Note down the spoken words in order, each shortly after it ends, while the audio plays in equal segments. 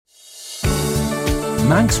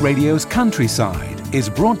Manx Radio's Countryside is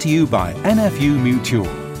brought to you by NFU Mutual.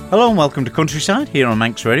 Hello and welcome to Countryside here on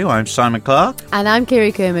Manx Radio. I'm Simon Clark. And I'm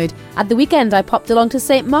Kiri Kermode. At the weekend I popped along to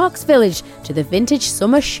St Mark's Village to the Vintage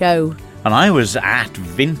Summer Show. And I was at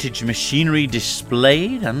vintage machinery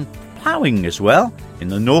displayed and ploughing as well in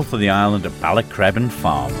the north of the island at Ballacrebin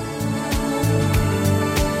Farm.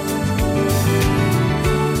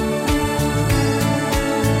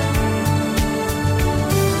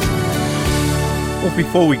 Well,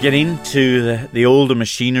 before we get into the older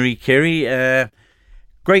machinery, Kiri,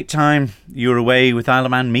 great time you were away with Isle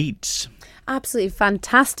of Man Meats. Absolutely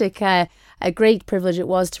fantastic. A great privilege it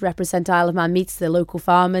was to represent Isle of Man Meats, the local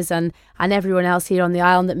farmers and everyone else here on the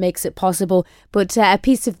island that makes it possible. But a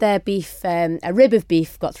piece of their beef, a rib of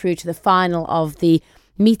beef, got through to the final of the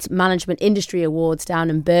Meat Management Industry Awards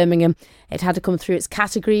down in Birmingham. It had to come through its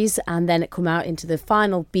categories and then it come out into the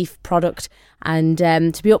final beef product. And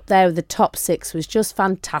to be up there with the top 6 was just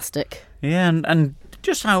fantastic. Yeah, and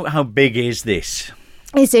just how big is this?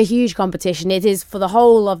 It's a huge competition. It is for the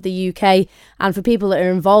whole of the UK, and for people that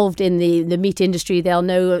are involved in the meat industry, they'll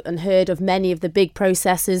know and heard of many of the big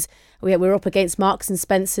processors. We're up against Marks and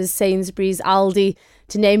Spencer's, Sainsbury's, Aldi,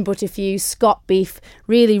 to name but a few, Scott Beef,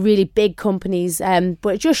 really, really big companies.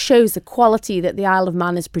 But it just shows the quality that the Isle of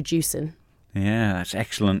Man is producing. Yeah, that's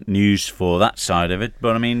excellent news for that side of it.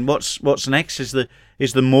 But I mean, what's next?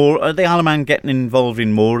 Is the more, are the Isle of Man getting involved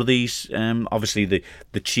in more of these? Obviously,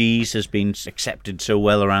 the cheese has been accepted so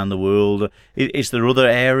well around the world. Is there other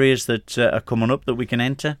areas that are coming up that we can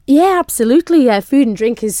enter? Yeah, absolutely. Food and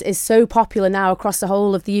drink is so popular now across the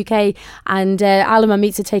whole of the UK, and Isle of Man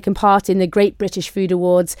Meats are taking part in the Great British Food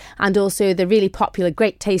Awards and also the really popular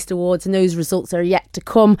Great Taste Awards, and those results are yet to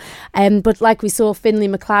come. But like we saw Finlay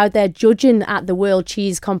MacLeod there judging at the World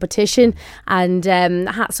Cheese Competition, and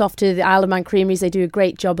hats off to the Isle of Man Creameries. They do a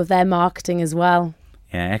great job of their marketing as well.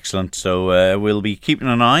 Yeah, excellent. So we'll be keeping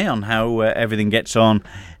an eye on how everything gets on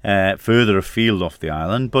further afield off the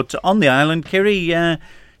island. But on the island, Kiri,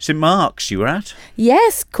 St Mark's you were at?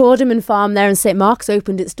 Yes, Corderman Farm there in St Mark's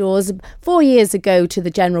opened its doors 4 years ago to the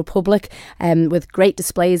general public, with great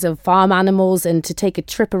displays of farm animals and to take a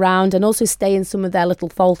trip around and also stay in some of their little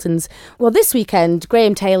Fultons. Well, this weekend,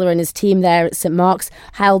 Graham Taylor and his team there at St Mark's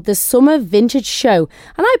held the Summer Vintage Show,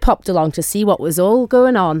 and I popped along to see what was all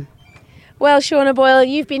going on. Well, Shauna Boyle,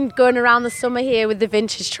 you've been going around the summer here with the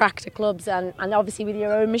vintage tractor clubs and obviously with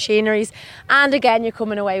your own machineries. And again, you're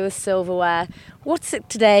coming away with silverware. What's it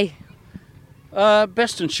today?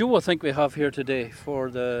 Best in show, I think we have here today for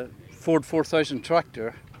the Ford 4000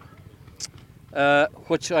 tractor,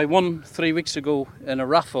 which I won 3 weeks ago in a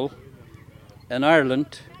raffle in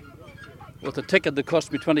Ireland with a ticket that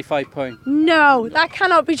cost me £25. No, that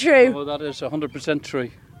cannot be true. Oh, that is 100% true.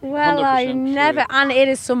 Well, I never, and it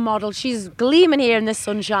is some model. She's gleaming here in the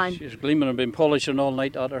sunshine. She's gleaming and been polishing all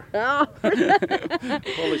night at her. Oh.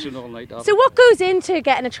 Polishing all night at her. So what goes into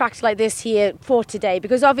getting a tractor like this here for today?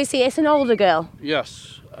 Because obviously it's an older girl.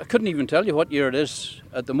 Yes, I couldn't even tell you what year it is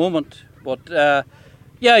at the moment. But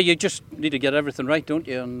yeah, you just need to get everything right, don't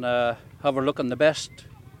you? And have her looking the best.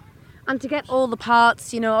 And to get all the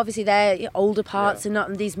parts, you know, obviously they're older parts and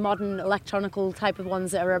not these modern electronical type of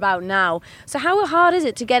ones that are about now. So how hard is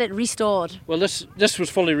it to get it restored? Well, this was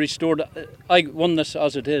fully restored. I won this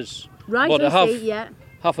as it is. Right, but I have yeah.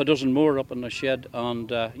 half a dozen more up in the shed.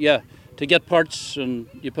 And yeah, to get parts, and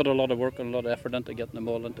you put a lot of work and a lot of effort into getting them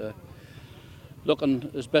all into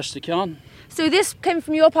looking as best you can. So this came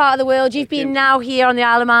from your part of the world. You've been now here on the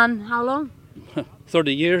Isle of Man, how long?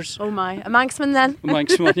 30 years. Oh my, a Manxman then? A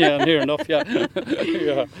Manxman, yeah, near enough, yeah.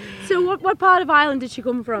 Yeah. So what part of Ireland did she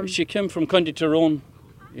come from? She came from County Tyrone,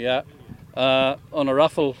 yeah, on a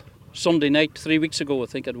raffle Sunday night 3 weeks ago, I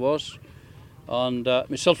think it was. And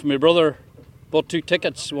myself and my brother bought 2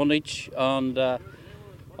 tickets, one each, and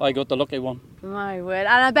I got the lucky one. My word,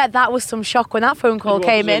 and I bet that was some shock when that phone call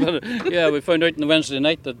came in. Yeah, we found out on the Wednesday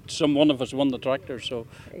night that one of us won the tractor, so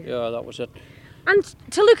yeah, that was it. And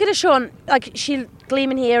to look at her, Sean, like she's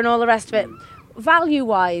gleaming here and all the rest of it,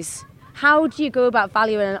 value-wise, how do you go about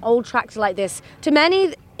valuing an old tractor like this? To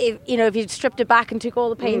many, if you stripped it back and took all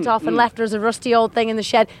the paint off and left her as a rusty old thing in the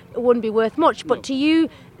shed, it wouldn't be worth much. But to you,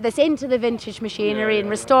 that's into the vintage machinery and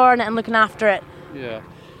restoring it and looking after it. Yeah.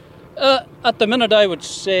 At the minute, I would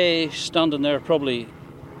say standing there probably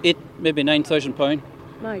maybe £9,000.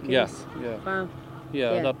 My goodness. Yeah. Wow.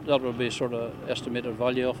 Yeah, that would be sort of estimated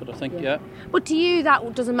value of it, I think, yeah. But to you,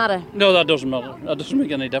 that doesn't matter? No, that doesn't matter. That doesn't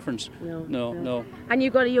make any difference. No. And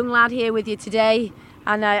you've got a young lad here with you today,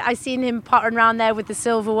 and I seen him pottering around there with the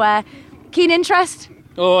silverware. Keen interest?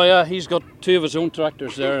 Oh, yeah, he's got 2 of his own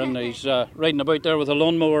tractors there, and he's riding about there with a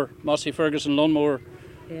lawnmower, Massey Ferguson lawnmower,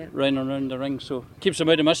 running around the ring, so keeps them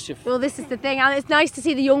out of mischief. Well, this is the thing, and it's nice to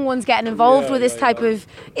see the young ones getting involved with this type of.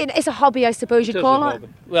 It's a hobby, I suppose you'd call it.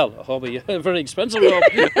 Well, a hobby, a very expensive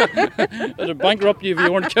hobby. It'd bankrupt you if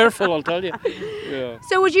you weren't careful, I'll tell you. Yeah.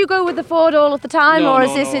 So would you go with the Ford all of the time, or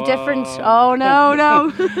is this a different? Oh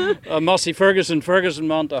no. Massey Ferguson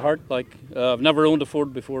man to heart. Like I've never owned a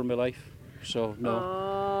Ford before in my life, so no.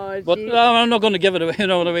 Oh, but I'm not going to give it away. You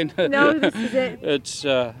know what I mean? No, this is it. It's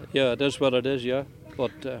it is what it is. Yeah.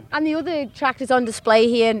 But, and the other tractors on display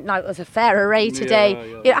here, now there's a fair array today.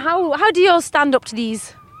 How do you all stand up to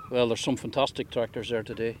these? Well, there's some fantastic tractors there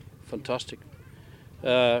today. Fantastic.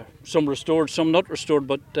 Some restored, some not restored,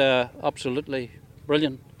 but absolutely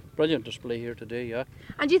brilliant display here today. Yeah.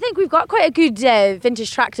 And do you think we've got quite a good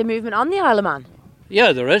vintage tractor movement on the Isle of Man?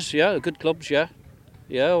 Yeah, there is. Yeah, good clubs. Yeah.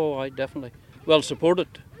 I definitely well supported.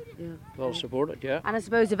 Well supported, yeah. And I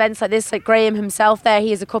suppose events like this, like Graham himself there,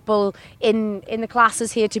 he has a couple in the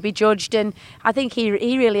classes here to be judged, and I think he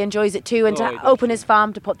really enjoys it too, and to open his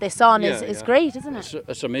farm to put this on is great, isn't it?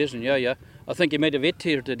 It's amazing, yeah. I think he might have 8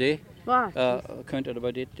 here today. Wow. I counted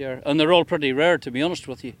about 8 there. And they're all pretty rare, to be honest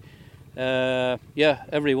with you.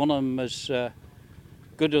 Every one of them is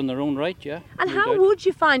good in their own right, yeah. And how would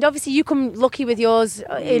you find, obviously you come lucky with yours,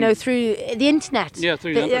 through the internet. Yeah,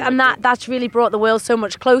 through the internet. And that's really brought the world so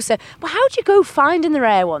much closer. But how do you go finding the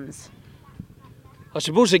rare ones? I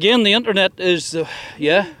suppose again the internet is,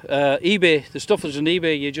 eBay. The stuff is on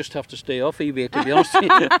eBay. You just have to stay off eBay, to be honest,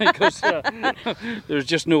 because there's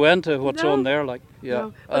just no end to what's on there.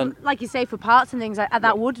 No. And like you say, for parts and things,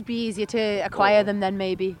 that would be easier to acquire them then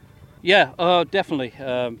maybe. Yeah, definitely.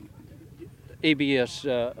 eBay is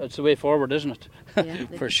it's the way forward, isn't it? Yeah,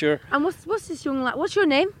 for sure. And what's this young lad? What's your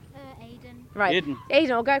name? Aidan. Right,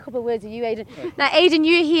 Aidan. I'll get a couple of words of you, Aidan. Right. Now, Aidan,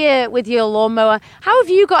 you're here with your lawnmower. How have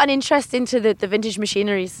you got an interest into the vintage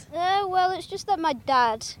machineries? Well, it's just that my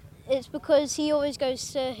dad. It's because he always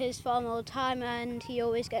goes to his farm all the time, and he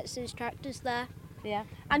always gets his tractors there. Yeah.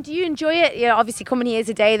 And do you enjoy it? Obviously coming here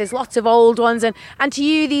today, there's lots of old ones, and to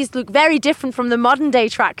you these look very different from the modern day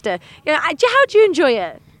tractor. How do you enjoy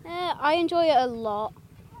it? I enjoy it a lot.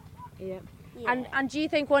 Yeah. And do you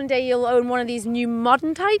think one day you'll own one of these new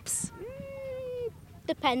modern types?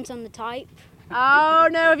 Depends on the type. Oh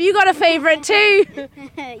no, have you got a favourite too?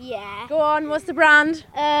 Yeah. Go on, what's the brand?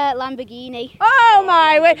 Lamborghini. Oh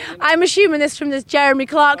my way. I'm assuming this from this Jeremy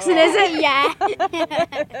Clarkson, is it? Yeah.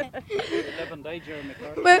 11-day Jeremy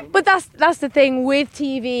Clarkson. But that's the thing with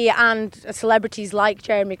TV and celebrities like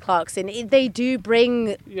Jeremy Clarkson. They do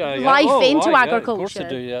bring life into agriculture. Of course they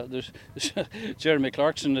do, yeah. There's Jeremy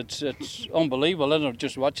Clarkson, it's unbelievable, isn't it,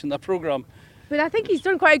 just watching that programme. But I think he's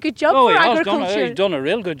done quite a good job for agriculture. He's done a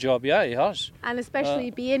real good job, yeah, he has. And especially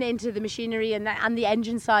being into the machinery and the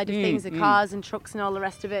engine side of things, the cars and trucks and all the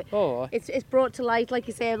rest of it. It's brought to light, like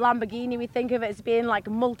you say, a Lamborghini, we think of it as being like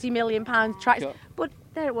a multi-million-pound tractor. Yeah. But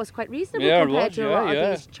there it was quite reasonable compared to a lot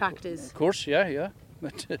of these tractors. Of course, yeah.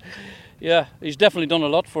 But, he's definitely done a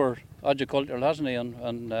lot for agriculture, hasn't he,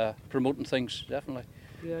 and promoting things, definitely.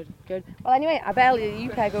 Good. Well, anyway, I better you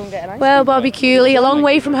go and get a nice. Well, Bobby Cooley, a long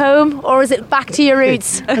way from home, or is it back to your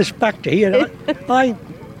roots? It's back to here. I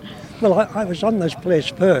was on this place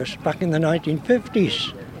first back in the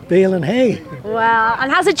 1950s, baling hay. Well,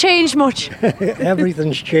 and has it changed much?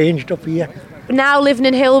 Everything's changed up here. Now living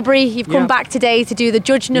in Hilbury, you've come back today to do the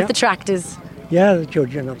judging of the tractors. Yeah, the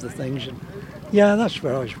judging of the things. And that's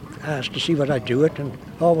where I was asked to see what I do it, and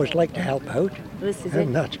I always like to help out. This is it.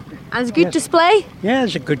 And it's a good display? Yeah,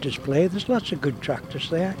 it's a good display. There's lots of good tractors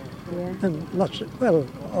there. Yeah. And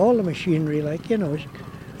all the machinery,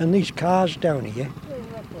 and these cars down here.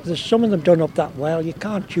 There's some of them done up that well, you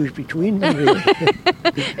can't choose between them really.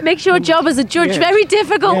 It makes your job as a judge very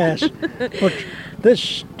difficult. Yes, but this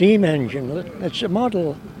steam engine, it's a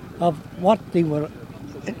model of what they were,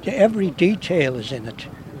 every detail is in it,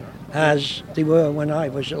 as they were when I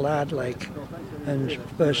was a lad, and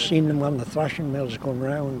first seen them on the thrashing mills going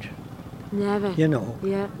round. Never.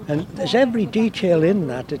 Yeah. And there's every detail in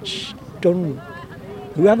that. It's done.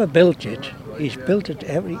 Whoever built it, he's built it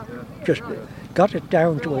just got it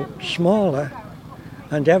down to a smaller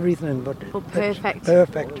and everything, but perfect.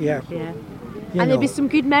 Perfect, yeah. And there'll be some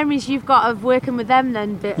good memories you've got of working with them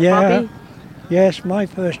then, yeah. Bobby? Yes, my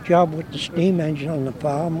first job with the steam engine on the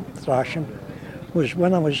farm, thrashing, was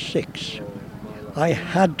when I was 6. I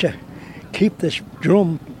had to keep this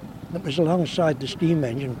drum that was alongside the steam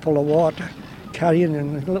engine full of water, carrying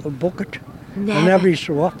in a little bucket Never. And every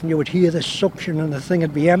so often you would hear the suction and the thing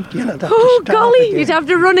would be empty and I'd have Oh, to start golly, again. you'd have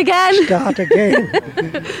to run again. Start again.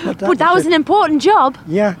 But that was an important job.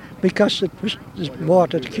 Yeah, because it was there's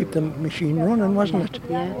water to keep the machine running, wasn't it?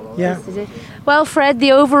 Yeah. Yeah. This is it. Well, Fred,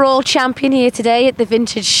 the overall champion here today at the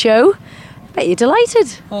Vintage Show. I bet you're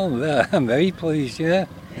delighted. Oh, I'm very pleased, yeah.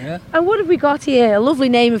 And what have we got here? A lovely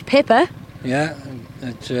name of Pippa. Yeah,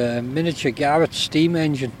 it's a miniature Garrett steam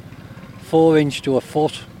engine, 4 inch to a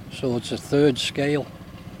foot, so it's a 3rd scale.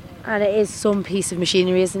 And it is some piece of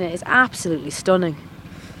machinery, isn't it? It's absolutely stunning.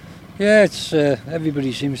 Yeah, it's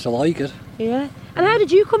everybody seems to like it. Yeah. And how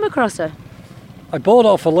did you come across her? I bought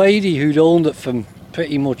off a lady who'd owned it from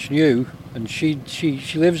pretty much new, and she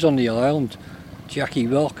lives on the island, Jackie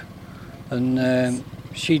Rock, and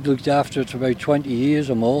she'd looked after it for about 20 years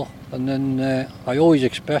or more, and then I always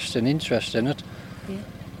expressed an interest in it. Yeah.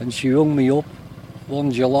 And she rung me up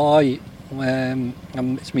one July,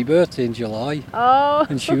 it's my birthday in July, Oh.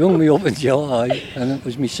 and she rung me up in July, and it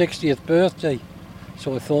was my 60th birthday,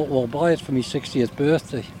 so I thought, well, I'll buy it for my 60th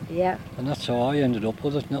birthday, Yeah. and that's how I ended up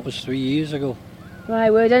with it, and that was 3 years ago.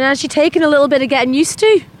 My word. And has she taken a little bit of getting used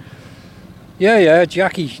to? Yeah,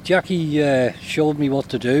 Jackie showed me what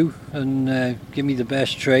to do and give me the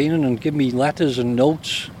best training and give me letters and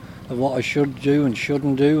notes of what I should do and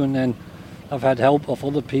shouldn't do, and then I've had help of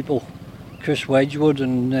other people, Chris Wedgwood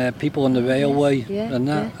and people on the railway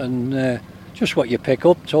and just what you pick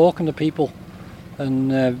up, talking to people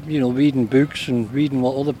and reading books and reading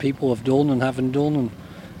what other people have done and haven't done, and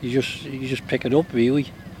you just pick it up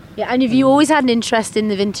really. Yeah, and have you always had an interest in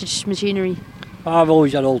the vintage machinery? I've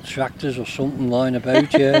always had old tractors or something lying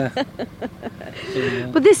about, yeah.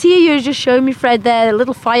 But this here you're just showing me, Fred, there, a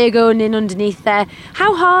little fire going in underneath there.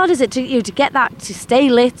 How hard is it to get that to stay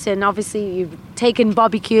lit? And obviously you've taken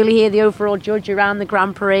Bobby Cooley here, the overall judge, around the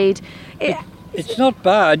Grand Parade. It's not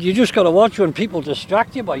bad. You just got to watch when people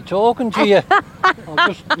distract you by talking to you. I'll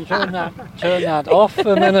just turn that off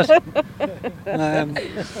for a minute.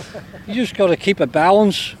 You just got to keep a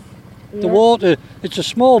balance. The water, it's a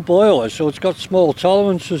small boiler, so it's got small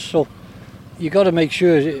tolerances, so you got to make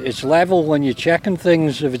sure it's level when you're checking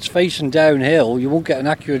things. If it's facing downhill, you won't get an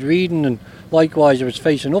accurate reading, and likewise if it's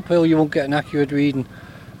facing uphill, you won't get an accurate reading.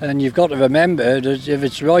 And you've got to remember that if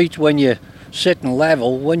it's right when you're sitting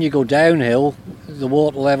level, when you go downhill, the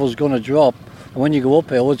water level's going to drop, and when you go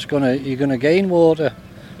uphill, you're going to gain water.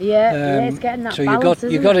 Yeah, it's getting that so balance,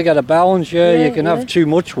 you got to get a balance. Yeah, you can have too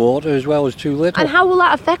much water as well as too little. And how will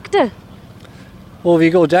that affect her? Well, if you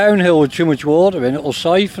go downhill with too much water in, it'll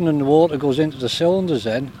siphon and the water goes into the cylinders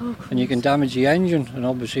then, and you can damage the engine, and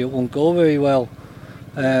obviously it won't go very well.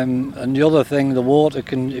 And the other thing, the water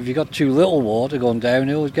can, if you've got too little water going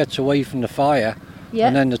downhill, it gets away from the fire,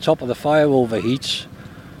 and then the top of the fire overheats,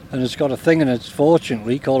 and it's got a thing in it,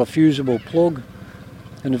 fortunately, called a fusible plug.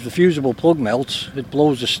 And if the fusible plug melts, it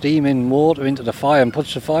blows the steam in water into the fire and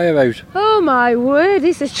puts the fire out. Oh my word,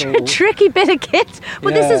 this is a tricky bit of kit.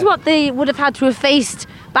 But this is what they would have had to have faced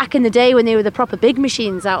back in the day when they were the proper big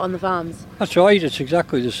machines out on the farms. That's right, it's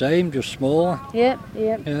exactly the same, just smaller. Yeah.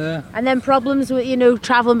 And then problems with,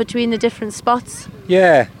 travelling between the different spots?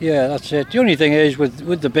 Yeah, that's it. The only thing is,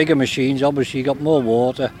 with the bigger machines, obviously you got more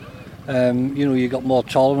water. You got more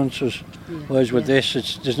tolerances. Whereas with this,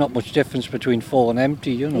 there's not much difference between full and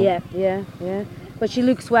empty, Yeah. But she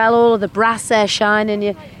looks well, all of the brass there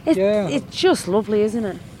shining. It's just lovely, isn't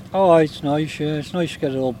it? Oh, it's nice, yeah. It's nice to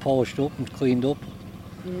get it all polished up and cleaned up.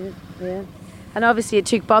 Yeah. And obviously it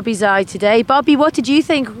took Bobby's eye today. Bobby, what did you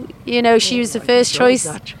think? She was the first choice.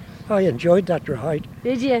 I enjoyed that ride.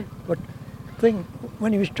 Did you? But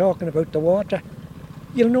when he was talking about the water,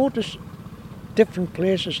 you'll notice different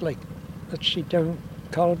places, like, let's see, down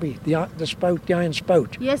Colby, the spout, the iron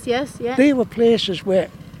spout. Yes, yeah. They were places where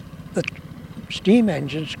the steam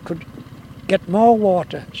engines could get more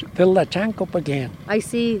water, fill their tank up again. I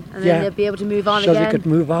see, and then they'd be able to move on again. So they could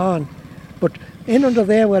move on. But in under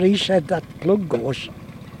there where he said that plug goes,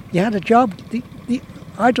 you had a job.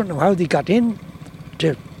 I don't know how they got in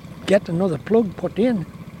to get another plug put in,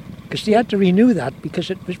 because they had to renew that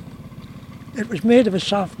because it was made of a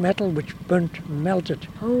soft metal which burnt and melted.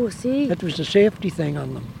 Oh, see. That was the safety thing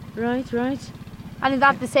on them. Right. And is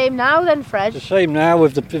that the same now then, Fred? The same now.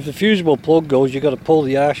 If the fusible plug goes, you've got to pull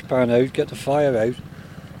the ash pan out, get the fire out,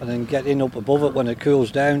 and then get in up above it when it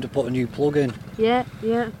cools down to put a new plug in. Yeah.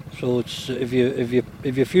 So it's if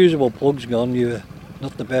your fusible plug's gone, you're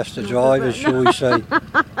not the best of drivers, shall we say.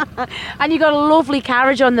 And you've got a lovely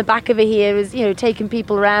carriage on the back of it here, taking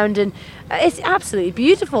people around, and it's absolutely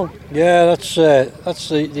beautiful. Yeah, that's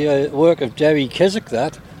the work of Derry Kissack,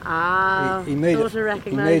 that. Ah, he made daughter it.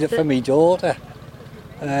 He made it for me daughter.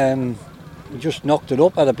 he just knocked it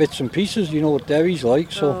up out of bits and pieces. You know what Derry's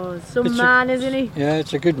like. So Oh, some it's man, isn't he? yeah,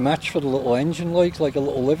 it's a good match for the little engine, like a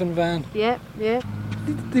little living van. Yeah, yeah.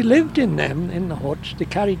 They lived in them, in the huts. They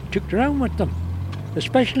took it around with them,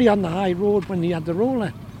 especially on the high road when they had the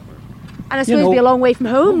roller. And I suppose it'd be a long way from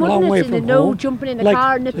home, wouldn't way it? from No home. jumping in a Like,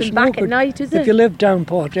 car and nipping there's back no at good- night, is If it? you live down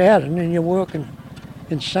Port Erin and you're working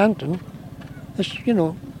in Santon,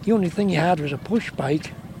 you the only thing you had was a push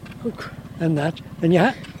bike and that. And you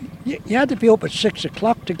had to be up at 6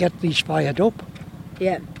 o'clock to get these fired up,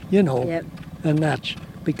 Yeah, yeah. and that's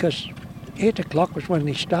because 8 o'clock was when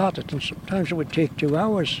they started, and sometimes it would take 2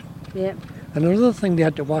 hours. Yeah. And another thing they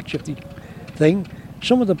had to watch if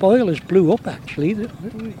some of the boilers blew up actually.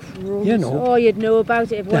 Oh, you'd know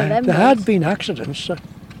about it if one of them There was. had been accidents. Yeah.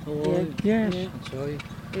 Yes. That's right.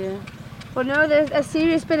 Yeah. Well, no, there's a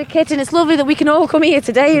serious bit of kit, and it's lovely that we can all come here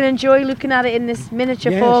today and enjoy looking at it in this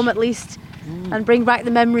miniature Yes. form at least, and bring back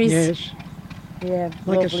the memories. Yes. Yeah.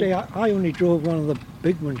 Like lovely. I say, I only drove one of the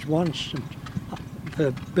big ones once, and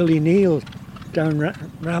for Billy Neal down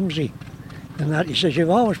Ramsey. And that he says, "You've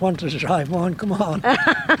always wanted to drive one, come on."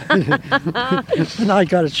 And I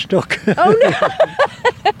got it stuck. Oh no!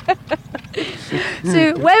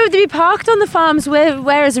 So where would they be parked on the farms?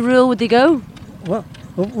 Where as a rule would they go? Well,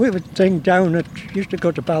 we would think down used to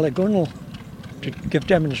go to Ballygunnel to give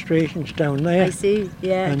demonstrations down there. I see.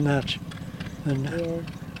 Yeah. And that. And Yeah.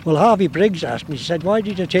 well, Harvey Briggs asked me, he said, "Why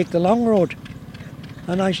did you take the long road?"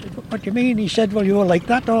 And I said, "What do you mean?" He said, "Well, you were like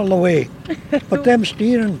that all the way. But them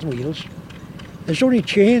steering wheels, there's only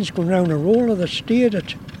chains going round a roller that steered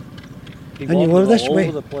it. He And you wandered were this all way.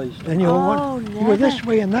 over the place. And you Oh, were this never.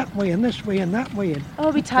 way and that way and this way and that way. And, Oh,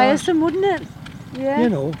 it'd be tiresome, wouldn't it? Yeah.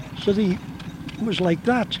 so it was like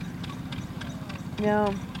that.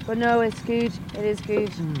 No, but no, it's good. It is good.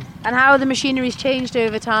 And how the machinery's changed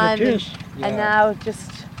over time. It is. And now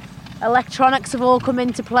just electronics have all come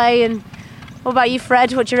into play. And what about you,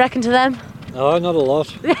 Fred? What do you reckon to them? No, not a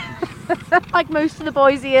lot. Like most of the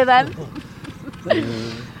boys here, then.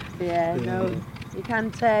 Yeah, no. You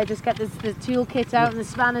can't just get the toolkit out and the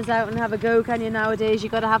spanners out and have a go, can you, nowadays?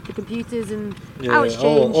 You've got to have the computers and how it's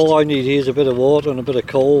changed. all I need here is a bit of water and a bit of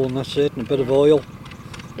coal, and that's it, and a bit of oil.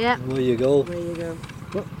 Yeah. And there you go. There you go.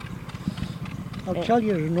 I'll tell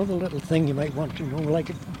you another little thing you might want to know.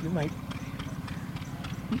 You might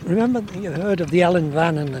remember, you heard of the Ellen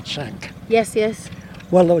Vannon that sank. Yes, yes.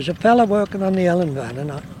 Well, there was a fella working on the Ellen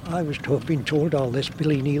Vannon. I was been told all this.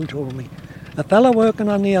 Billy Neal told me. A fella working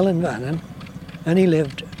on the Ellen Vannon, and he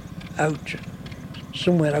lived out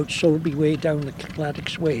somewhere out Sulby way down the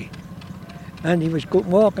Claddocks way. And he was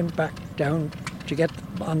walking back down to get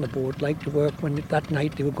on the boat, like to work when that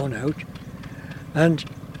night they were going out. And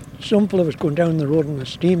some fella was going down the road in a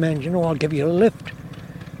steam engine. "Oh, I'll give you a lift."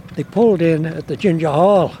 They pulled in at the Ginger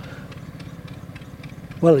Hall.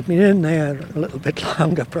 Well, they'd been in there a little bit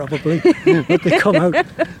longer probably, but they come out.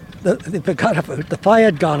 They forgot about it. The fire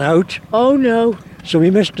had gone out, Oh, no. so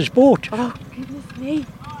he missed his boat. Oh, goodness me.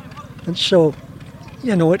 And so,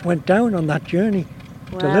 it went down on that journey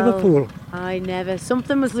to Well, Liverpool. I never.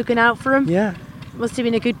 Something was looking out for him. Yeah, Must have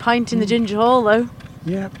been a good pint in the Ginger Hall, though.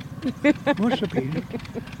 yeah, must have been.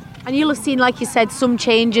 And you'll have seen, like you said, some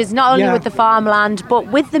changes, not only Yeah. with the farmland, but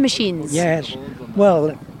with the machines. Yes,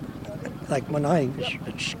 well, like when I was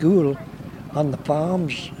at school on the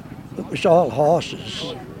farms, it was all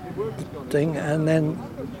horses thing, and then,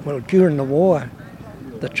 well, during the war,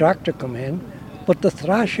 the tractor come in, but the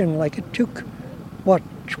thrashing, like it took,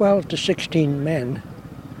 12 to 16 men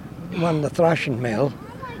on the thrashing mill,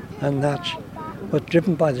 and that was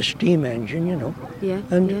driven by the steam engine, Yeah.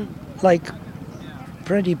 and yeah. like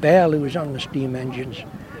Freddie Bell, who was on the steam engines,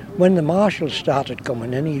 when the marshals started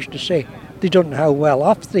coming in, he used to say, "They don't know how well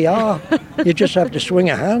off they are. You just have to swing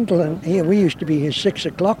a handle." And here we used to be at 6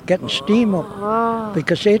 o'clock getting steam up,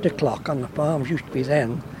 because 8 o'clock on the farms used to be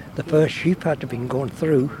then. The first sheep had to be going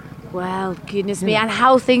through. Well, goodness me, and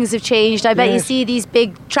how things have changed. I bet you Yes. see these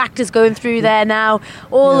big tractors going through there now,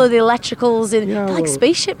 all of the electricals, and Yeah, they're like well-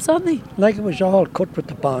 spaceships, aren't they? Like it was all cut with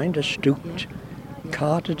the binder, stooped,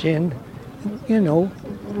 carted in,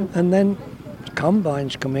 and then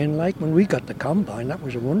combines come in. Like when we got the combine, that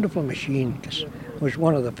was a wonderful machine because it was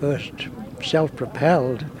one of the first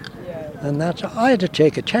self-propelled, and I had to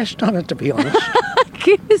take a test on it, to be honest.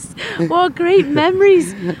 Goodness, what great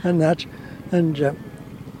memories. and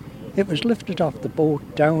it was lifted off the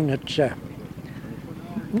boat down at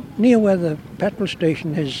near where the petrol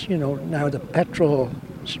station is, now the petrol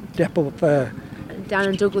depot for Down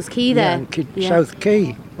in Douglas Quay there. South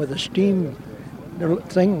Quay, with the steam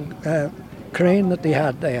crane that they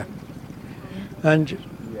had there. And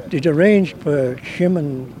they'd arranged for Shim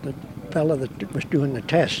and fella that was doing the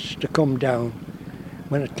tests to come down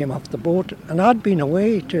when it came off the boat. And I'd been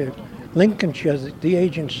away to Lincolnshire, the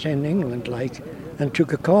agents in England, like, and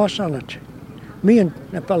took a course on it. Me and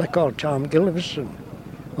a fella called Tom Gilverson.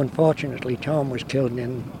 Unfortunately, Tom was killed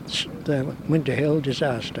in the Winter Hill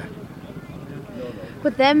disaster.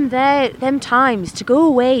 But them times to go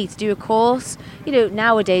away to do a course, you know,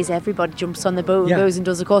 nowadays everybody jumps on the boat and goes and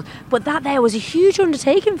does a course. But that there was a huge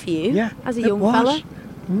undertaking for you as a young fella.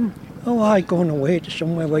 Oh, going away to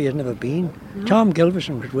somewhere where you'd never been. Tom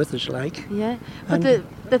Gilverson was with us, like. Yeah, but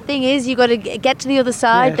the thing is, you got to get to the other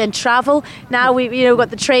side, then travel. Now we've got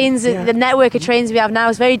the trains, the network of trains we have now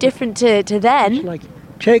is very different to then. It's like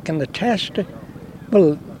taking the test.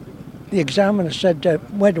 Well, the examiner said,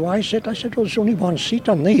 where do I sit? I said, well, there's only one seat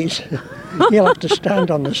on these. You'll have to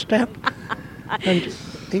stand on the step. And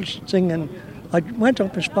he's singing. I went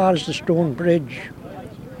up as far as the Stone Bridge.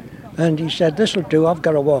 And he said, this'll do, I've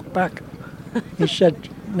got to walk back. He said,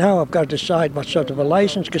 now I've got to decide what sort of a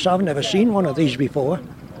licence, because I've never seen one of these before.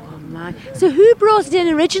 Oh my. So who brought it in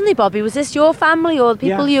originally, Bobby? Was this your family or the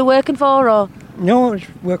people you were working for? Or? No, I was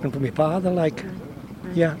working for my father, like,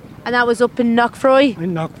 And that was up in Knockfroy?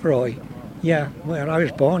 In Knockfroy, where I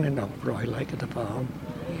was born in Knockfroy, like at the farm.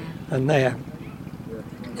 And there,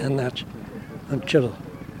 and that, until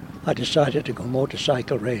I decided to go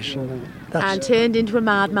motorcycle racing. And turned into a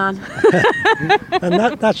madman. And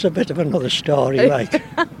that's a bit of another story, like.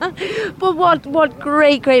 But what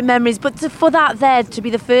great memories. But for that there, to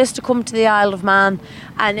be the first to come to the Isle of Man,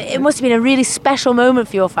 and it must have been a really special moment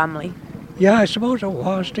for your family. Yeah, I suppose it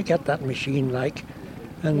was, to get that machine, like,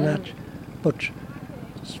 and that. But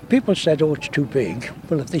people said, oh, it's too big.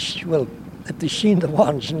 Well, if they've seen the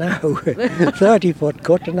ones now, 30-foot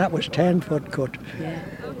cut, and that was 10-foot cut. Yeah.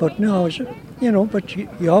 But no, but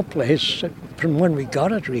your place, from when we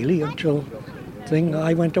got it really until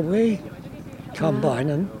I went away,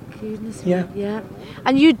 combining. Goodness me. Yeah.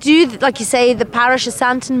 And you do, like you say, the parish of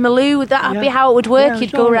Santon Malou, would that be how it would work?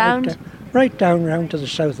 You'd go round? Right down round to the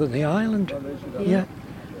south of the island. Yeah.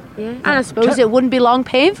 And I suppose it wouldn't be long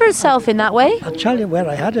paying for itself in that way. I'll tell you where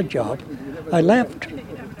I had a job. I left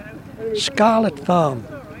Scarlet Farm,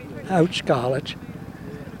 out Scarlet,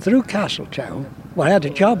 through Castletown. Well, I had a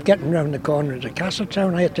job getting round the corner to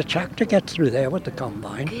Castletown. I had to track to get through there with the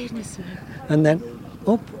combine. Goodness me. And then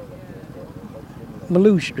up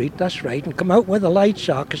Malou Street, that's right, and come out where the lights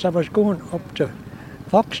are, because I was going up to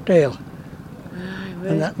Foxdale.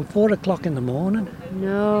 And that at 4 o'clock in the morning.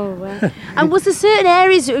 No way. And was there certain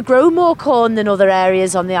areas that would grow more corn than other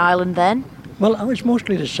areas on the island then? Well, it was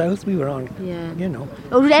mostly the south we were on,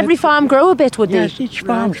 Oh, would every farm grow a bit, would they? Yes, each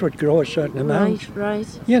farm would grow a certain amount. Right.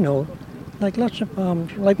 Like lots of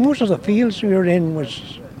farms. Like most of the fields we were in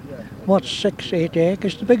was, 6-8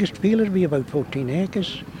 acres. The biggest field would be about 14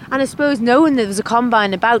 acres. And I suppose knowing there was a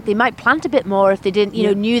combine about, they might plant a bit more if they didn't,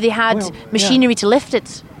 knew they had machinery to lift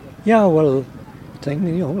it. Yeah, well,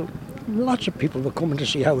 lots of people were coming to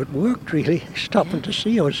see how it worked, really, stopping to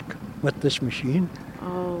see us with this machine.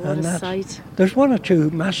 Oh, what a sight. There's one or two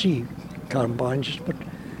Massey combines, but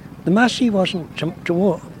the Massey wasn't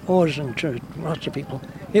to us and to lots of people.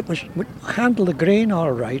 It would handle the grain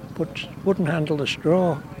all right, but wouldn't handle the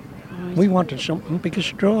straw. Right. We wanted something, because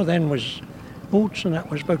straw then was oats, and that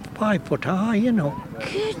was about 5 foot high,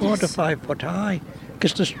 Goodness. 4 to 5 foot high.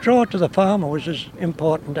 Because the straw to the farmer was as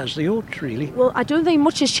important as the oats, really. Well, I don't think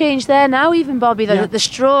much has changed there now, even, Bobby. The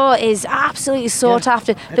straw is absolutely sought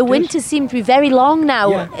after. The winters seem to be very long now.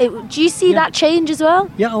 Yeah. Do you see that change as well?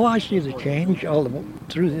 Yeah, I see the change all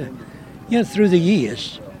through the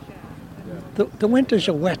years. The winters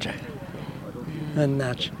are wetter, and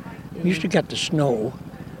that. We used to get the snow,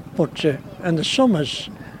 but and the summers,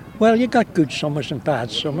 well, you got good summers and bad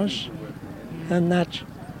summers, and that.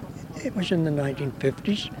 It was in the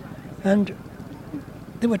 1950s, and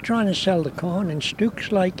they were trying to sell the corn in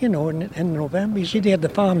stooks, like, in November. You see, they had the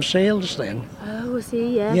farm sales then. Oh, I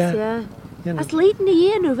see, yes. That's late in the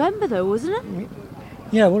year, November, though, wasn't it?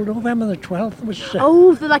 Yeah, well, November the 12th was...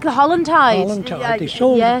 like the Hollantide. Hollantide. They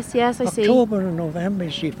sold yes, I see. October and November,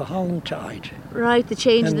 you see, for Hollantide. Right, the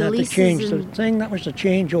change in the leases. The thing, that was the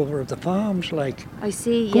changeover of the farms, like... I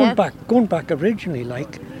see, Going back originally,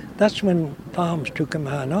 like... That's when farms took a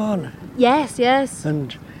man on. Yes.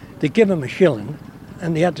 And they give him a shilling,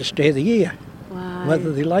 and they had to stay the year, wow.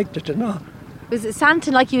 whether they liked it or not. Because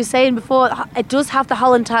Santon, like you were saying before, it does have the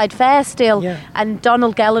Hollantide Fair still, Yeah. and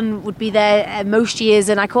Donald Gellan would be there most years,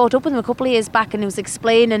 and I caught up with him a couple of years back and he was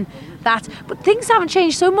explaining that. But things haven't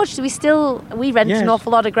changed so much, so we rent Yes. an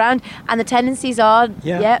awful lot of ground, and the tenancies are,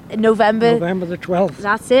 in November. November the 12th.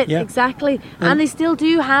 That's it, Yeah. exactly. And they still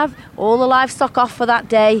do have all the livestock off for that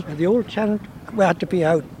day. And the old tenant had to be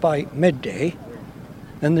out by midday,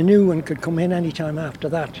 and the new one could come in any time after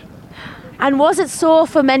that. And was it sore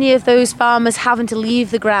for many of those farmers having to leave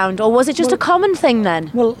the ground, or was it just a common thing then?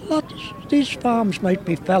 Well, these farms might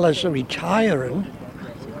be fellas are retiring,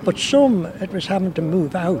 but some it was having to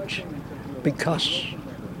move out because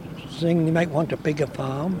they might want a bigger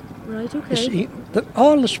farm. Right, You see,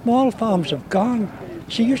 all the small farms have gone.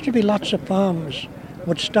 See, used to be lots of farms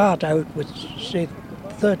would start out with, say,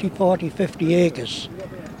 30, 40, 50 acres.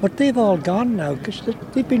 But they've all gone now because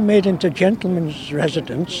they've been made into gentlemen's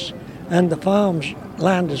residence, and the farm's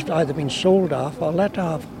land has either been sold off or let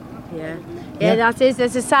off. Yeah, that's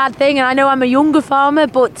a sad thing, and I know I'm a younger farmer,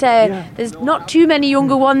 but there's not too many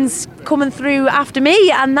younger ones coming through after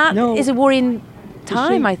me, and that is a worrying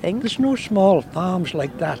time, I think. There's no small farms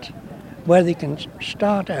like that where they can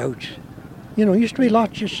start out. You know, used to be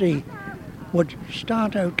lots, you see, would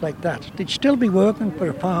start out like that. They'd still be working for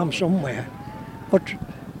a farm somewhere, but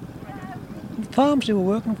the farms they were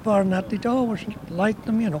working for and that, they'd always like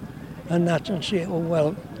them, you know, and that, and say, oh,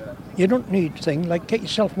 well, you don't need things like get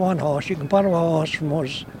yourself one horse, you can borrow a horse from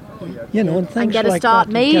us, you know, and things get a like start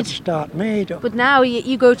that. made. Get a start made. But now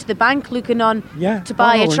you go to the bank looking on to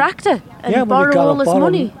buy borrowing. a tractor and well, borrow you gotta all this borrow,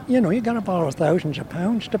 money. You know, you got to borrow thousands of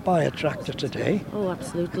pounds to buy a tractor today. Oh,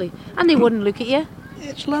 absolutely. And they wouldn't look at you.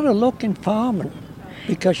 It's a lot of luck in farming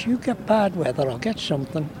because you get bad weather or get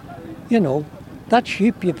something, you know, that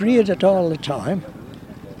sheep, you've reared it all the time,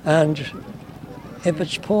 and if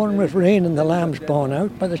it's pouring with rain and the lamb's born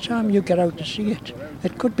out, by the time you get out to see it,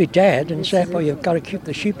 it could be dead, and therefore you've got to keep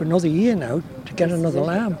the sheep another year now to get another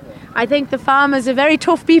lamb. I think the farmers are very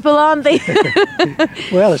tough people, aren't they?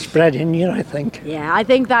 Well, it's bred in you, I think. Yeah, I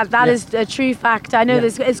think that is a true fact. I know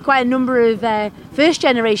there's quite a number of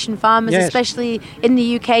first-generation farmers, especially in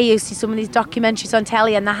the UK. You see some of these documentaries on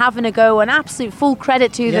telly, and they're having a go, and absolute full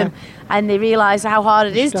credit to them. And they realise how hard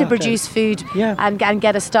it is to produce food and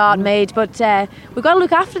get a start made. But we've got to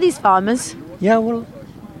look after these farmers. Yeah, well,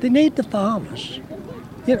 they need the farmers.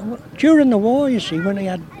 You know, during the war, you see, when they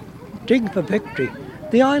had Dig for Victory,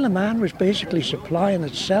 the Isle of Man was basically supplying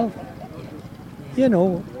itself, you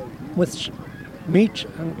know, with meat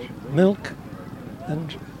and milk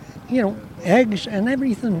and, you know, eggs and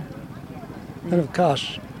everything. And of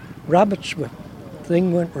course, rabbits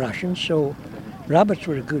weren't rations, so rabbits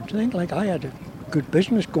were a good thing. Like, I had a good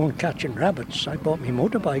business going catching rabbits. I bought me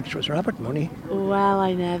motorbikes with rabbit money. Well,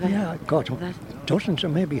 I never. Yeah, I got dozens or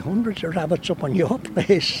maybe hundreds of rabbits up on your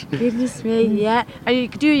place. Goodness me, yeah.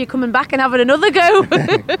 And you're coming back and having another go.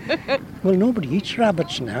 Well, nobody eats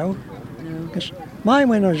rabbits now. Because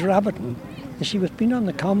when I was rabbiting, you see, we've been on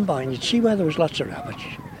the combine, you'd see where there was lots of rabbits.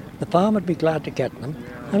 The farm would be glad to get them,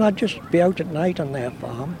 and I'd just be out at night on their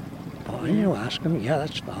farm. Fine, you know, ask them, yeah,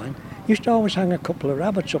 that's fine. Used to always hang a couple of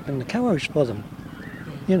rabbits up in the cow house for them,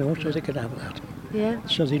 you know, so they could have that. Yeah.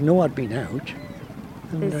 So they'd know I'd been out.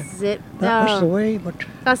 And, This is it. that was the way, but...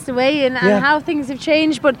 That's the way, and how things have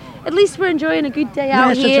changed, but at least we're enjoying a good day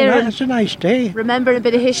out Yes, here. it's a nice day. Remembering a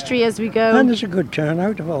bit of history as we go. And there's a good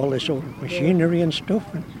turnout of all this old machinery and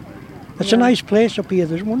stuff. And it's a nice place up here.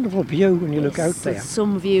 There's a wonderful view when you look out there. It's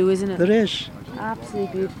some view, isn't it? There is.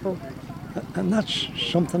 Absolutely beautiful. And that's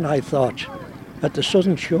something I thought at the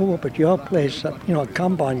Southern Show up at your place, that, you know,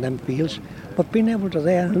 combine them fields, but being able to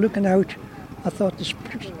there and looking out, I thought,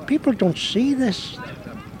 people don't see this.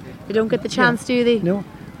 They don't get the chance, do they? No.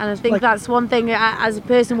 And I think that's one thing, as a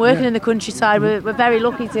person working in the countryside, we're very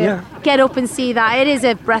lucky to get up and see that. It is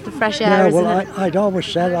a breath of fresh air, isn't it? I'd always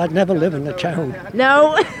said I'd never live in a town.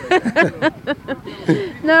 No.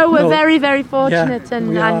 No, we're very, very fortunate. Yeah,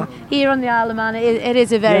 and here on the Isle of Man, it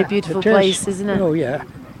is a very beautiful place, isn't it? Oh, yeah.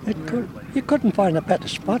 You couldn't find a better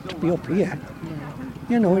spot to be up here.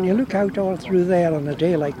 You know, when you look out all through there on a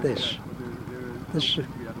day like this,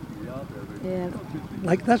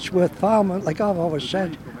 like that's worth farming. Like I've always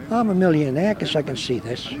said, I'm a millionaire because I can see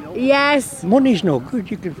this. Yes. Money's no good.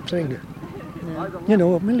 You could think, you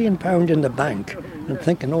know, £1 million in the bank and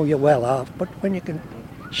thinking, oh, you're well off. But when you can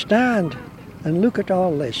stand and look at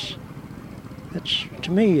all this,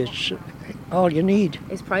 to me, it's all you need.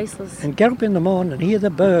 It's priceless. And get up in the morning and hear the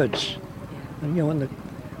birds. And, you know,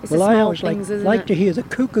 I always like to hear the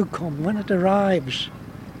cuckoo come when it arrives,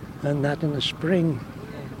 and that in the spring.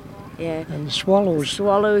 Yeah. And swallows.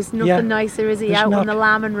 Swallows, nothing Yeah. nicer, is he? There's Out not. on the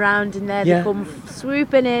lambing round and there Yeah. they come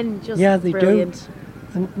swooping in, just Yeah, they do. brilliant.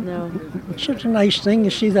 And No. it's such a nice thing. You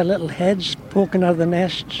see their little heads poking out of the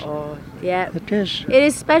nests. Oh, yeah. It is. It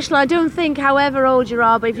is special. I don't think, however old you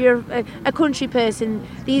are, but if you're a country person,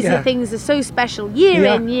 these Yeah. are things that are so special year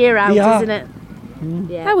Yeah. in, year out, They are. isn't it?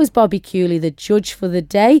 Yeah. That was Bobby Cooley, the judge for the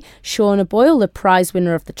day, Shauna Boyle, the prize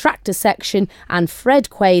winner of the tractor section, and Fred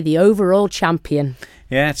Quay, the overall champion.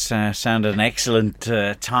 Yeah, it's sounded an excellent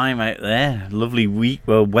time out there. Lovely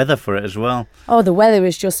weather for it as well. Oh, the weather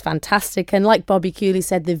was just fantastic. And like Bobby Cooley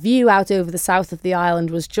said, the view out over the south of the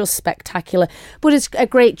island was just spectacular. But it's a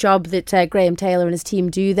great job that Graham Taylor and his team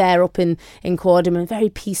do there up in Cordham. Very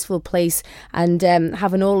peaceful place, and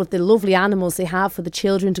having all of the lovely animals they have for the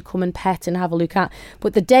children to come and pet and have a look at.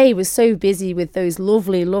 But the day was so busy with those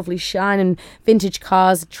lovely, lovely shining vintage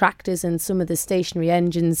cars, tractors and some of the stationary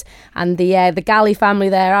engines. And the Galley family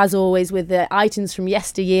there, as always, with the items from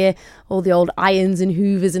yesteryear, all the old irons and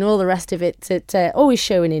hoovers and all the rest of it, always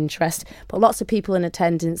showing interest. But lots of people in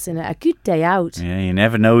attendance and a good day out. Yeah, you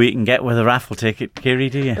never know what you can get with a raffle ticket, Kiri,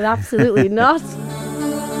 do you? But absolutely not.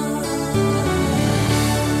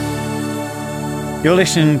 You're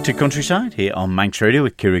listening to Countryside here on Manx Radio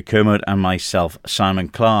with Kiri Kermode and myself, Simon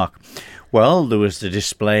Clark. Well, there was the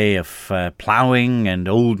display of ploughing and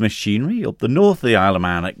old machinery up the north of the Isle of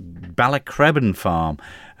Man at Ballacrebban Farm,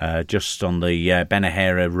 just on the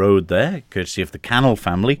Benahera Road there, courtesy of the Cannell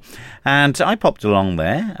family. And I popped along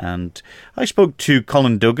there and I spoke to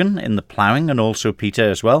Colin Duggan in the ploughing and also Peter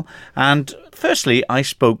as well. And firstly, I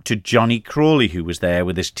spoke to Johnny Crawley, who was there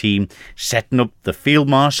with his team setting up the Field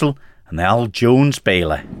Marshal and the Al Jones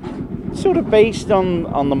baler. Sort of based on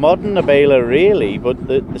the modern baler, really, but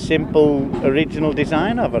the simple original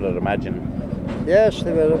design of it, I'd imagine. Yes,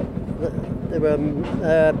 they were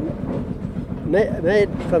made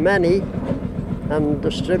for many and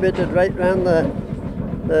distributed right round the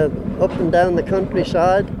up and down the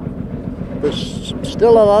countryside. There's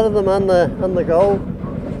still a lot of them on the go.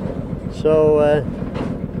 So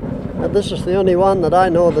this is the only one that I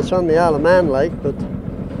know that's on the Isle of Man, like, but.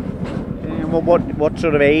 What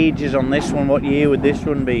sort of age is on this one? What year would this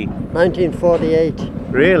one be? 1948.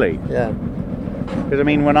 Really? Yeah. Because I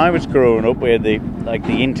mean, when I was growing up, we had the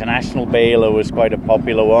International baler was quite a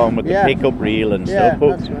popular one with the pickup reel and stuff.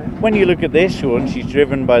 But that's right. when you look at this one, she's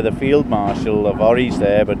driven by the Field Marshal of Orries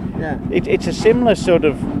there, but it's a similar sort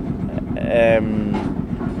of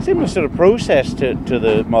process to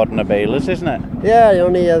the modern balers, isn't it? Yeah,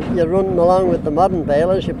 only you're running along with the modern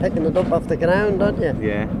balers. You're picking it up off the ground, aren't you?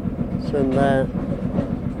 Yeah. And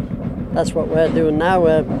that's what we're doing now.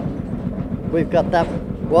 We've got that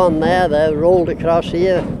one there rolled across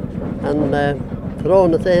here and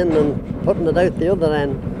throwing it in and putting it out the other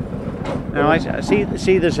end. Now I see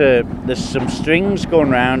there's some strings going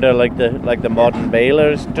round there like the modern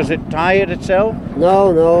balers. Does it tie it itself?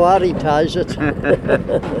 No, Ari ties it.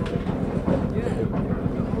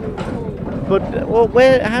 But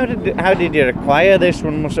how did you acquire this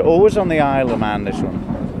one? Was it always on the Isle of Man, this one?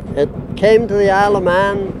 It came to the Isle of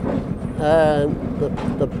Man,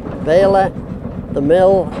 the baler, the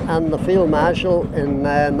mill and the Field Marshal in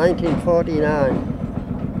 1949.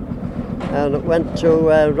 And it went to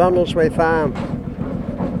Ronaldsway Farm,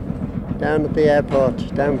 down at the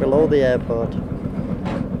airport, down below the airport.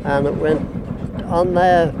 And it went on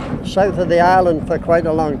there south of the island for quite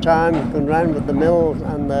a long time, going round with the mill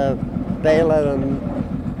and the baler, and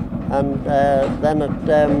then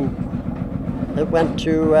it went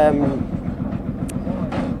to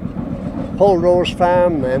Polrose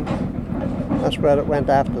Farm then. That's where it went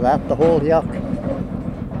after that, the whole yoke.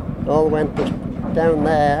 All went down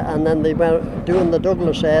there, and then they were doing the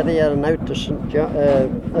Douglas area and out to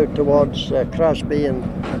out towards Crosby, and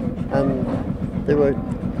they were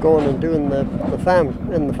going and doing the farm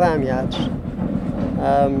in the farmyards.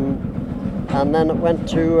 And then it went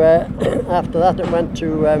to after that it went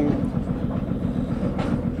to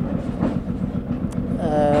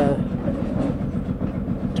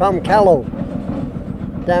Tom Callow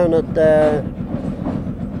down at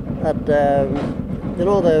you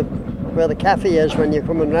know where the cafe is when you're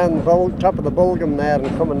coming round the top of the Bulgham there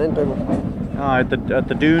and coming into. Oh, at the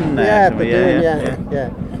dune there. Yeah, at the dune.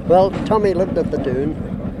 Yeah. Well, Tommy lived at the dune,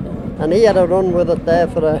 and he had a run with it there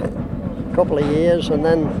for a couple of years, and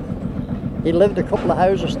then he lived a couple of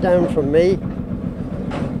houses down from me.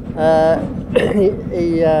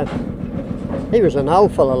 He was an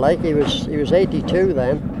old fella, like he was 82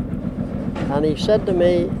 then, and he said to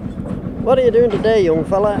me, "What are you doing today, young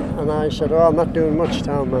fella?" And I said, "Oh, I'm not doing much,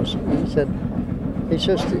 Thomas." He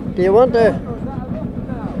says, "Do you want to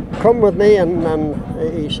come with me and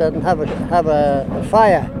he said, and have a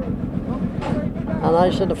fire. And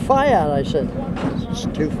I said, a fire? I said, it's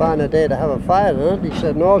too fine a day to have a fire, isn't it? He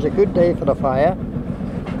said, no, it's a good day for the fire.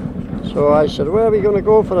 So I said, where are we going to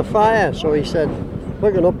go for the fire? So he said,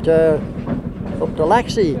 we're going up to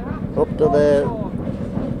Laxey, up to the...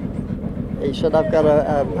 He said, I've got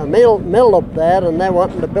a mill up there and they're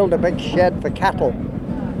wanting to build a big shed for cattle.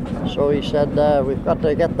 So he said, we've got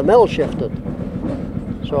to get the mill shifted.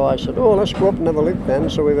 So I said, oh, let's go up and have a look then.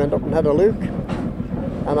 So we went up and had a look.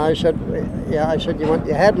 And I said, yeah, I said, you want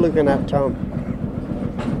your head looking at, Tom?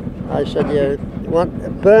 I said, you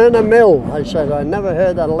want burn a mill? I said, I never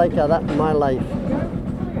heard that like that in my life.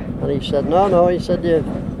 And he said, no, he said,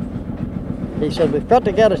 we've got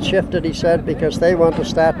to get it shifted, he said, because they want to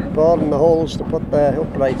start boring the holes to put the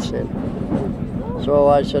uprights in. So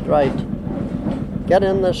I said, right, get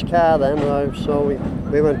in this car then. So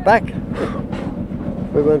we went back.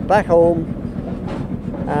 We went back home,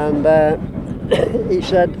 and he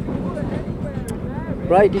said,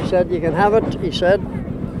 right, he said, you can have it. He said,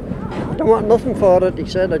 I don't want nothing for it. He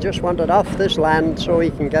said, I just want it off this land so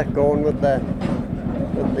he can get going with the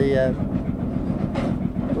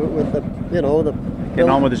Getting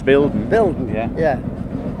on with his building. Yeah.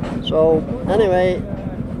 So anyway,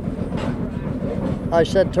 I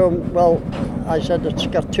said to him, well, I said it's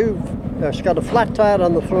got a flat tire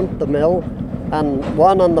on the front of the mill and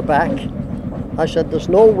one on the back. I said there's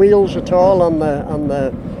no wheels at all on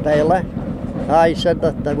the baler. I said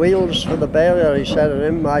that the wheels for the baler, he said, are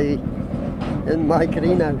in my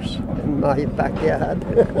greenhouse, in my backyard.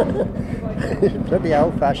 Bloody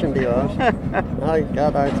old-fashioned he was. My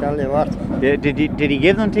God, I tell you what. Did he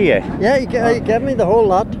give them to you? Yeah, he gave me the whole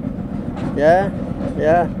lot. Yeah.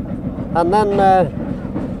 And then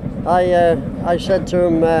I said to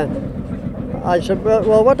him, I said,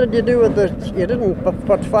 well, what did you do with you didn't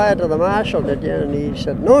put fire to the marshal, did you? And he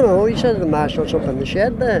said, no, he said the marshal's up in the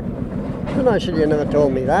shed there. And I said, you never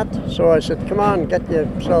told me that. So I said, come on, get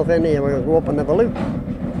yourself in here, we'll go up and have a look.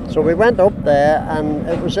 So we went up there, and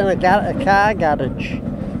it was in a car garage,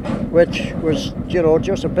 which was,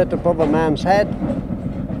 just a bit above a man's head.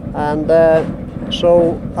 And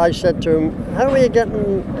so I said to him, how are you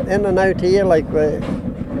getting in and out here? Like,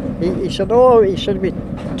 he said, we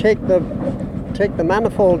take the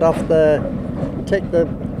manifold off take the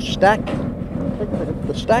stack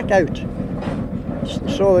out.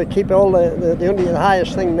 So they keep all the only the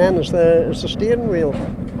highest thing then is the steering wheel.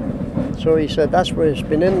 So he said, that's where it's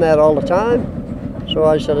been in there all the time. So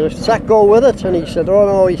I said, does that go with it? And he said, oh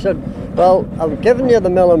no, he said, well, I'm giving you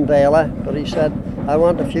the mill and baler, but he said, I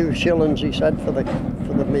want a few shillings, he said, for the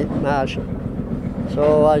marshal.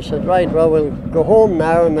 So I said, right, well, we'll go home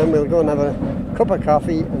now and then we'll go and have a cup of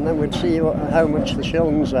coffee and then we'll see how much the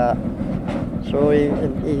shillings are. So he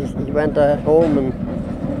went home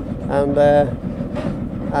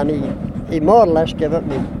and he more or less gave it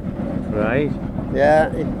me. Right.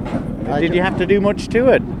 Yeah. Did you have to do much to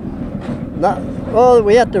it? No. Well,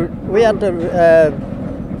 we had to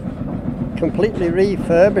completely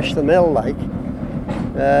refurbish the mill, like.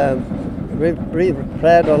 We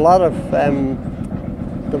repaired a lot of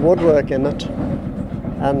the woodwork in it,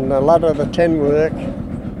 and a lot of the tin work,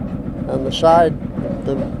 and the side,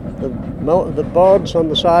 the boards on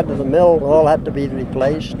the side of the mill all had to be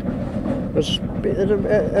replaced. It was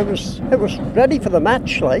ready for the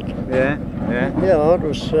match, like. Yeah. It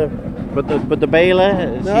was. But the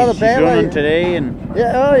baler, she's running today, and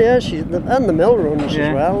and the mill runs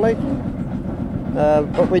as well, like.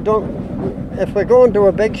 But we don't. If we're going to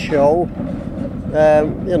a big show,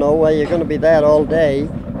 where you're going to be there all day,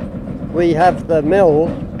 we have the mill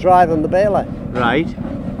driving the baler. Right.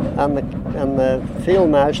 And the field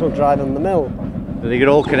marshal driving the mill. So they could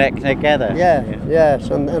all connect together. Yes,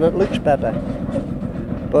 and it looks better.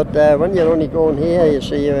 But when you're only going here, you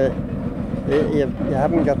see, you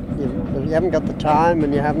haven't got the time,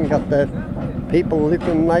 and you haven't got the people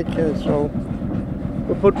looking like so.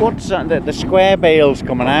 But what's the square bales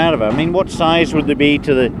coming out of it? I mean, what size would they be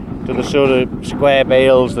to the sort of square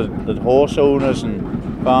bales that horse owners and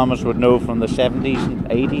farmers would know from the 70s and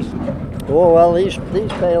 80s? Oh well, these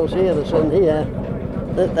bales here that's in here,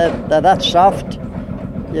 they're that soft.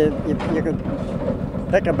 You could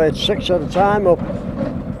pick about 6 at a time up,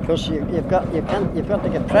 because you've got to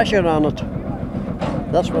get pressure on it.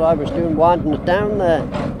 That's what I was doing, winding it down there.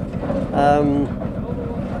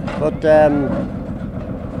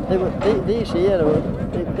 These here,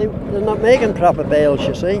 they're not making proper bales,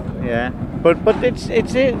 you see. Yeah, but it's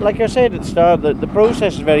like I said at the start, the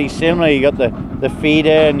process is very similar. You got the feeder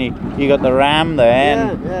and you got the ram there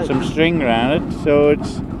and some string around it, so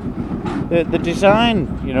it's. the design,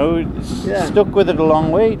 you know, it's Yeah. stuck with it a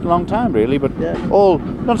long time really. But Yeah.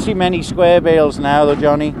 don't see many square bales now, though,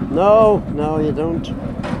 Johnny. No, you don't.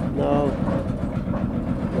 No.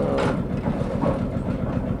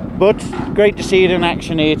 But great to see it in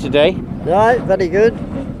action here today. Right, very good.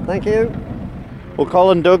 Thank you. Well,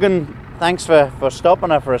 Colin Duggan, thanks for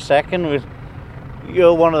stopping her for a second.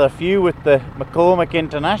 You're one of the few with the McCormick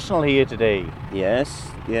International here today. Yes,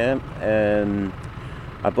 yeah.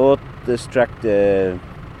 I bought this tractor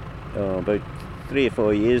about 3 or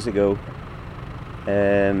 4 years ago.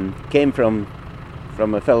 Came from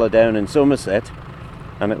a fella down in Somerset,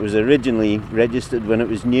 and it was originally registered when it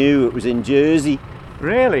was new. It was in Jersey,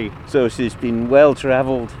 Really? so she's been well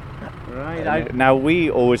travelled. Right. Now, we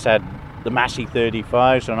always had the Massey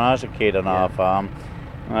 35s when I was a kid on our farm.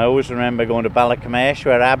 I always remember going to Ballacamash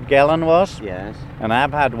where Ab Gellan was, Yes. and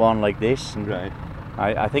Ab had one like this. And Right.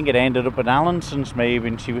 I think it ended up at Allinson's maybe,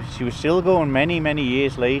 and she was still going many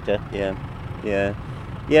years later. Yeah.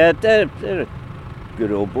 They're a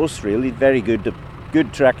good old bus, really. Very good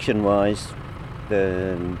traction wise.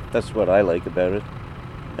 That's what I like about it.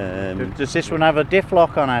 Does this one have a diff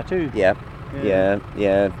lock on it too? Yeah.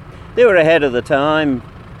 They were ahead of the time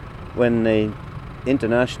when the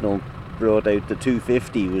International brought out the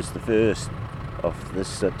 250 was the first of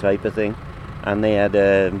this type of thing, and they had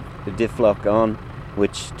a diff lock on,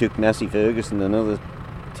 which took Massey Ferguson another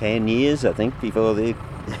 10 years, I think, before they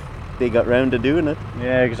got round to doing it.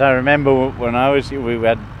 Yeah, because I remember when we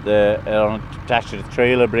had attached to the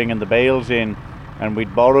trailer bringing the bales in, and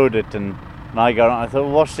we'd borrowed it, and I got on. I thought,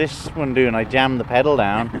 what's this one doing? I jammed the pedal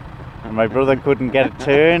down, and my brother couldn't get it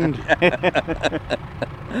turned.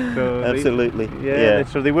 So Absolutely.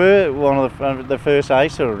 So they were one of the first I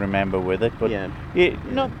sort of remember with it, but you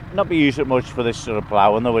not be used it much for this sort of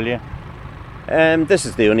ploughing, though, will you? This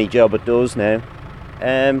is the only job it does now.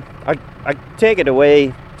 I take it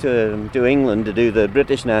away to England to do the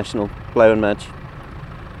British National ploughing match,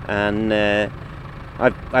 and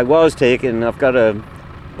I was taking. I've got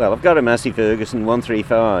a Massey Ferguson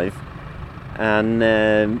 135, and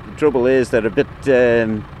the trouble is they're a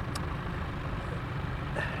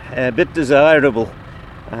bit desirable,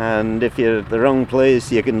 and if you're at the wrong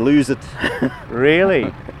place you can lose it.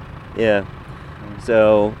 Really? Yeah.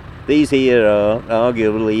 So these here are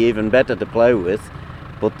arguably even better to plough with,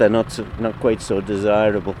 but they're not quite so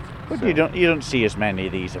desirable. But so. you don't see as many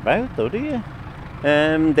of these about, though, do you?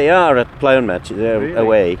 They are at ploughing matches. They're Really?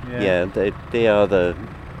 away. Yeah. They are the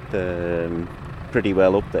pretty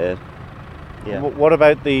well up there. Yeah. What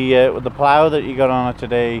about the plough that you got on it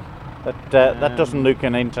today? That doesn't look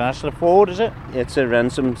an International Ford, is it? It's a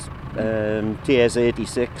Ransom's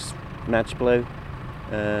TS86 match plough.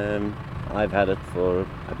 I've had it for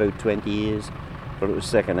about 20 years, but it was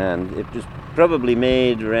second hand. It was probably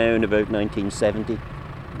made around about 1970.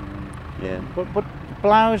 Yeah. But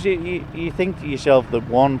ploughs, you think to yourself that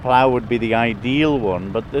one plough would be the ideal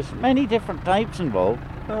one, but there's many different types involved.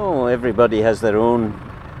 Oh, everybody has their own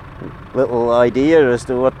little idea as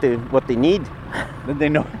to what they need. They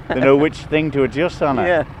know which thing to adjust on it.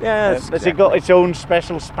 Yeah. Has it got its own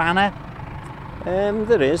special spanner?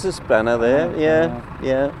 There is a spanner there.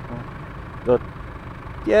 Yeah. But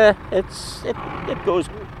yeah, it goes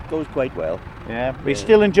quite well. Yeah. But you're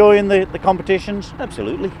still enjoying the competitions?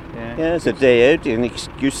 Absolutely. Yeah. It's a day out, an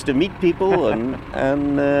excuse to meet people, and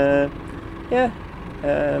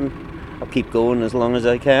I'll keep going as long as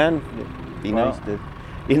I can. Be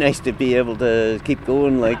nice to be able to keep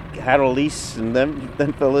going like Harold East and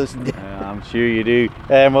them fellas. I'm sure you do.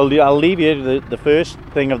 Well, I'll leave you. The first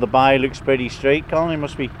thing of the buy looks pretty straight, Colin. You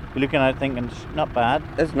must be looking at it thinking it's not bad.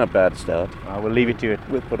 It's not bad start. We'll leave it to it.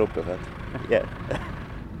 We'll put up with it. Yeah.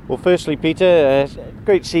 Well, firstly, Peter,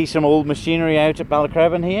 great to see some old machinery out at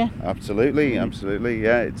Ballacrabon here. Absolutely.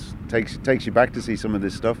 Yeah, it takes you back to see some of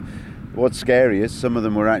this stuff. What's scary is some of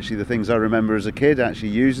them were actually the things I remember as a kid actually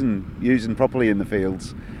using properly in the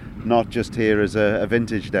fields, not just here as a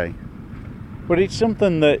vintage day. But it's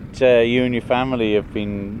something that you and your family have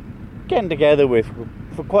been getting together with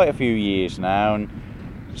for quite a few years now, and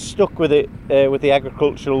stuck with it with the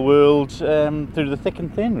agricultural world through the thick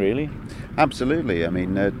and thin, really. Absolutely. I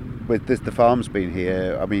mean, with the farm's been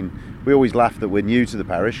here. I mean, we always laugh that we're new to the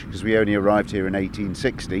parish because we only arrived here in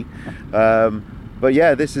 1860. But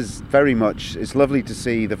yeah, this is very much. It's lovely to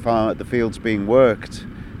see the fields being worked,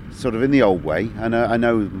 sort of in the old way. And I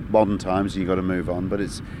know modern times you've got to move on, but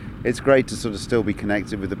it's great to sort of still be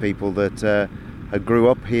connected with the people that grew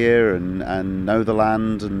up here and know the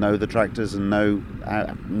land and know the tractors and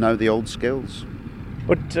know the old skills.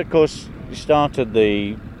 But of course, you started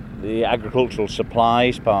the agricultural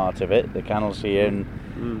supplies part of it, the kennels here, and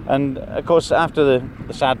And of course, after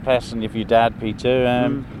the sad passing of your dad,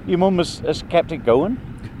 Peter, your mum has kept it going.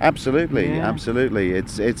 Absolutely, absolutely.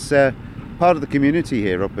 It's part of the community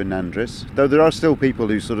here up in Andres, though there are still people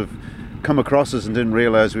who sort of come across us and didn't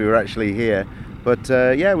realise we were actually here. But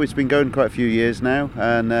it's been going quite a few years now,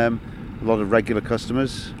 and a lot of regular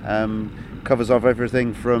customers. Covers off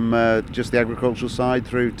everything from just the agricultural side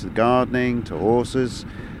through to gardening, to horses,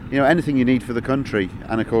 anything you need for the country.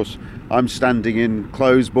 And of course, I'm standing in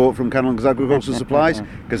clothes bought from Canlon's Agricultural Supplies,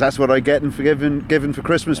 because that's what I get and given for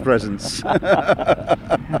Christmas presents.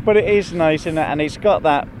 But it is nice, and it's got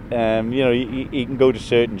that, you can go to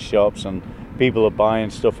certain shops and people are buying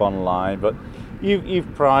stuff online, but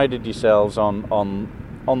you've prided yourselves on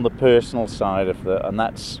the personal side of it, and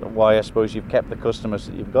that's why I suppose you've kept the customers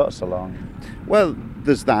that you've got so long. Well,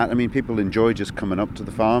 there's that. I mean, people enjoy just coming up to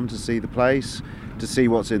the farm to see the place, to see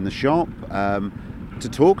what's in the shop, to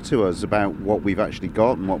talk to us about what we've actually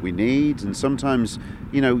got and what we need. And sometimes,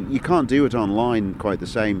 you can't do it online quite the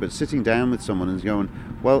same, but sitting down with someone and going,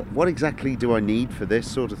 well, what exactly do I need for this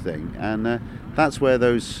sort of thing? And that's where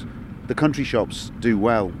the country shops do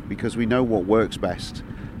well, because we know what works best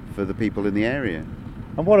for the people in the area.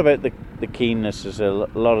 And what about the keenness? There's a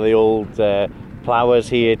lot of the old ploughers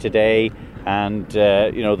here today, and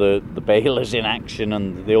the balers in action,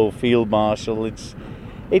 and the old field marshal.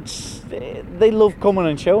 They love coming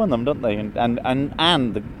and showing them, don't they?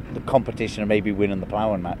 And the competition of maybe winning the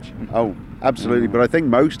ploughing match. Oh, absolutely. But I think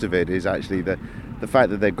most of it is actually the fact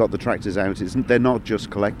that they've got the tractors out. They're not just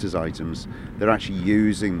collector's items; they're actually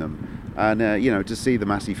using them. And to see the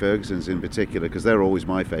Massey Fergusons in particular, because they're always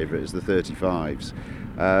my favourite, is the 35s.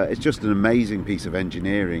 It's just an amazing piece of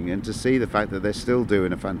engineering, and to see the fact that they're still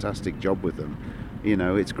doing a fantastic job with them,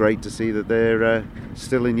 it's great to see that they're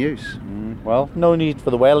still in use. Well, no need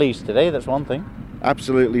for the wellies today, that's one thing.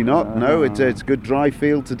 Absolutely not. No, it's a good dry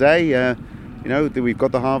field today. We've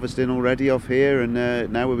got the harvest in already off here, and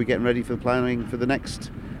now we'll be getting ready for planning for the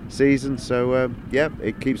next season. So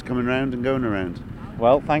it keeps coming around and going around.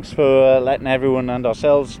 Well, thanks for letting everyone and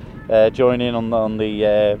ourselves join in on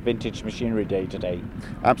the Vintage Machinery Day today.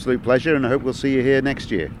 Absolute pleasure, and I hope we'll see you here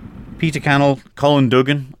next year. Peter Cannell, Colin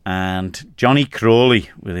Duggan and Johnny Crawley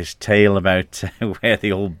with his tale about where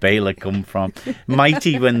the old baler come from.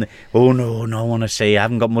 Mighty when, I want to say, I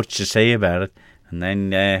haven't got much to say about it. And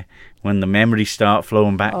then when the memories start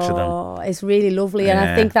flowing back to them. Oh, it's really lovely. And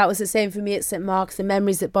I think that was the same for me at St Mark's, the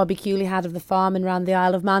memories that Bobby Cooley had of the farm and around the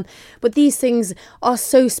Isle of Man. But these things are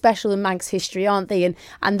so special in Manx history, aren't they?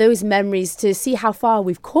 And those memories, to see how far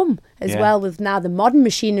we've come as well with now the modern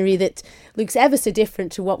machinery that looks ever so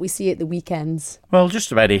different to what we see at the weekends. Well,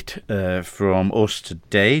 just about it from us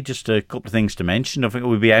today. Just a couple of things to mention. I think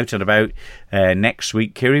we'll be out and about next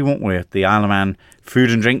week, Kiri, won't we, at the Isle of Man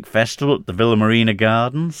Food and Drink Festival at the Villa Marina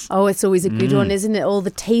Gardens. Oh, it's always a good one, isn't it? All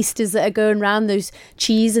the tasters that are going around, those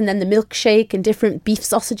cheese and then the milkshake and different beef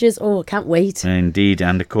sausages. Oh, I can't wait. Indeed.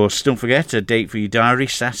 And of course, don't forget a date for your diary,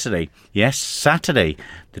 Saturday. Yes, Saturday,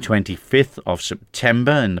 the 25th of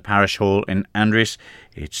September in the Parish Hall in Andres.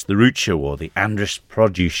 It's the Root Show, or the Andres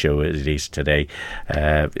Produce Show as it is today,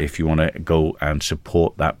 if you want to go and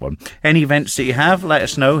support that one. Any events that you have, let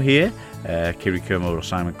us know here. Kiri Kermode or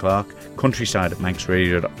Simon Clark, countryside at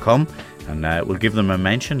manxradio.com, and we'll give them a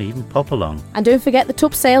mention, even pop along. And don't forget the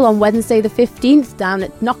tub sale on Wednesday the 15th down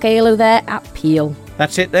at Knockalo there at Peel.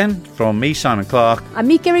 That's it then, from me, Simon Clark. And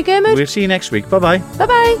me, Kiri Kermode. We'll see you next week. Bye-bye.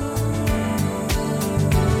 Bye-bye.